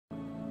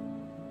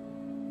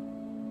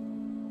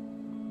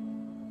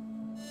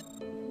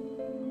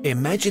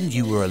Imagine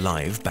you were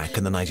alive back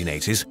in the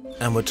 1980s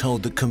and were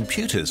told that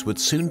computers would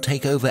soon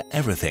take over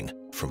everything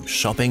from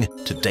shopping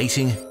to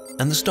dating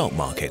and the stock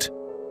market.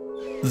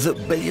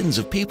 That billions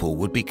of people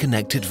would be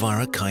connected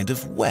via a kind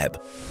of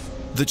web.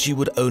 That you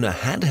would own a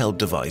handheld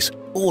device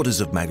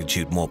orders of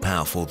magnitude more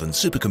powerful than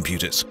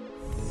supercomputers.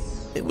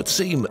 It would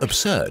seem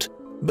absurd,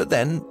 but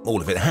then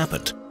all of it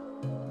happened.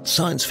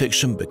 Science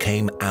fiction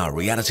became our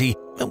reality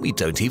and we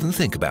don't even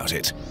think about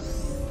it.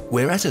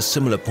 We're at a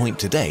similar point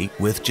today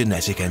with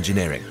genetic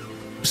engineering.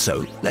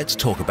 So let's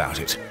talk about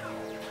it.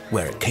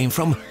 Where it came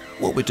from,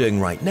 what we're doing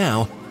right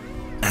now,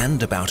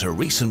 and about a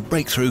recent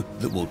breakthrough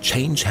that will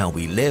change how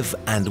we live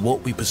and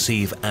what we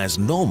perceive as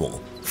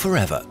normal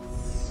forever.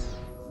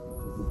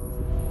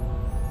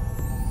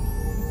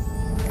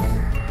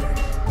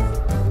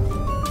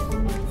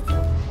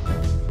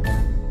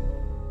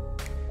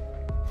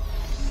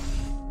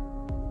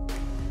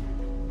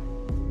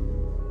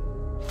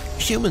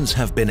 Humans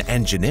have been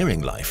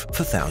engineering life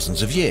for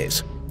thousands of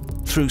years.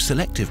 Through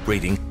selective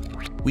breeding,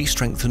 we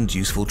strengthened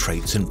useful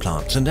traits in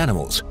plants and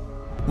animals.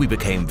 We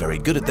became very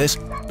good at this,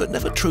 but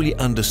never truly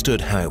understood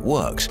how it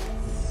works,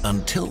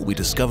 until we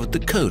discovered the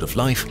code of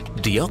life,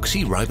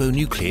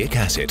 deoxyribonucleic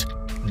acid,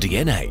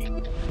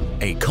 DNA,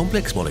 a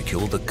complex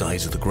molecule that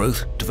guides the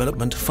growth,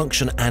 development,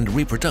 function, and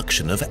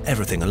reproduction of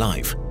everything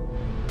alive.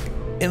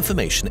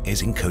 Information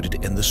is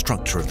encoded in the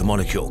structure of the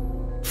molecule.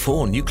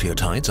 4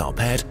 nucleotides are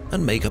paired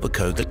and make up a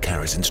code that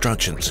carries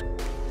instructions.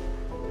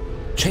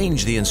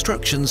 Change the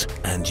instructions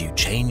and you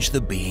change the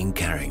being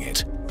carrying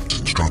it.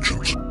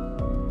 Instructions.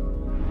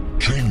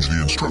 Change the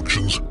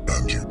instructions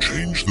and you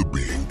change the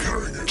being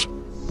carrying it.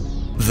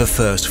 The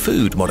first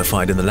food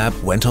modified in the lab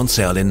went on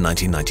sale in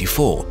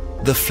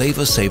 1994, the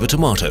Flavor Saver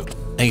tomato,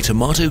 a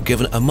tomato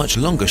given a much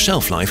longer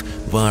shelf life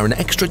via an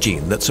extra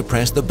gene that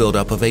suppressed the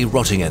buildup of a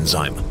rotting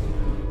enzyme.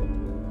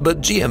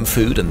 But GM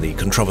food and the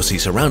controversy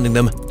surrounding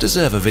them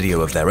deserve a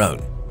video of their own.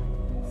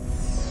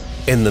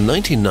 In the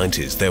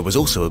 1990s, there was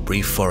also a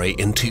brief foray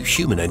into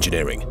human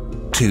engineering.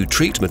 To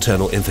treat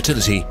maternal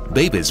infertility,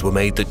 babies were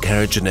made that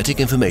carried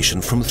genetic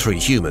information from 3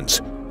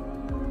 humans,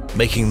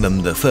 making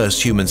them the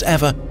first humans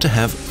ever to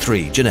have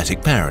 3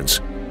 genetic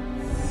parents.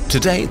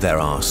 Today, there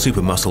are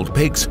super-muscled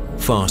pigs,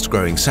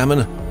 fast-growing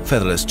salmon,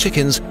 featherless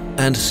chickens,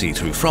 and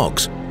see-through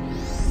frogs.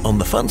 On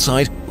the fun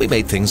side, we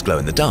made things glow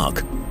in the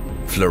dark.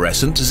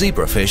 Fluorescent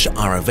zebrafish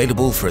are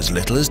available for as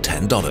little as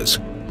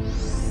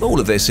 $10. All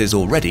of this is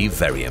already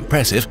very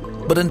impressive,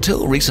 but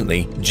until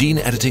recently, gene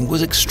editing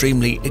was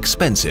extremely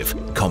expensive,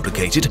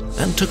 complicated,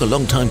 and took a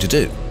long time to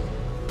do.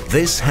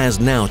 This has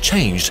now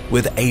changed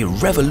with a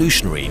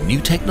revolutionary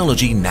new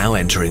technology now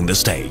entering the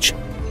stage: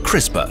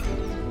 CRISPR.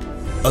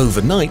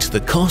 Overnight,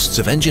 the costs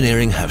of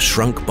engineering have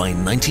shrunk by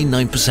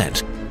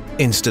 99%.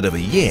 Instead of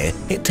a year,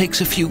 it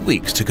takes a few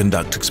weeks to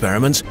conduct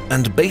experiments,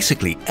 and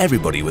basically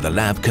everybody with a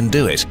lab can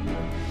do it.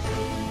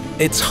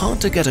 It's hard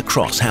to get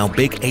across how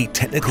big a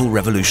technical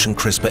revolution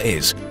CRISPR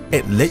is.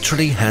 It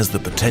literally has the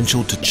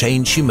potential to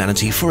change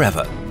humanity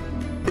forever.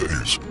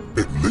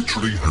 It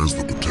literally has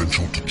the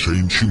potential to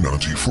change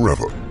humanity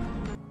forever.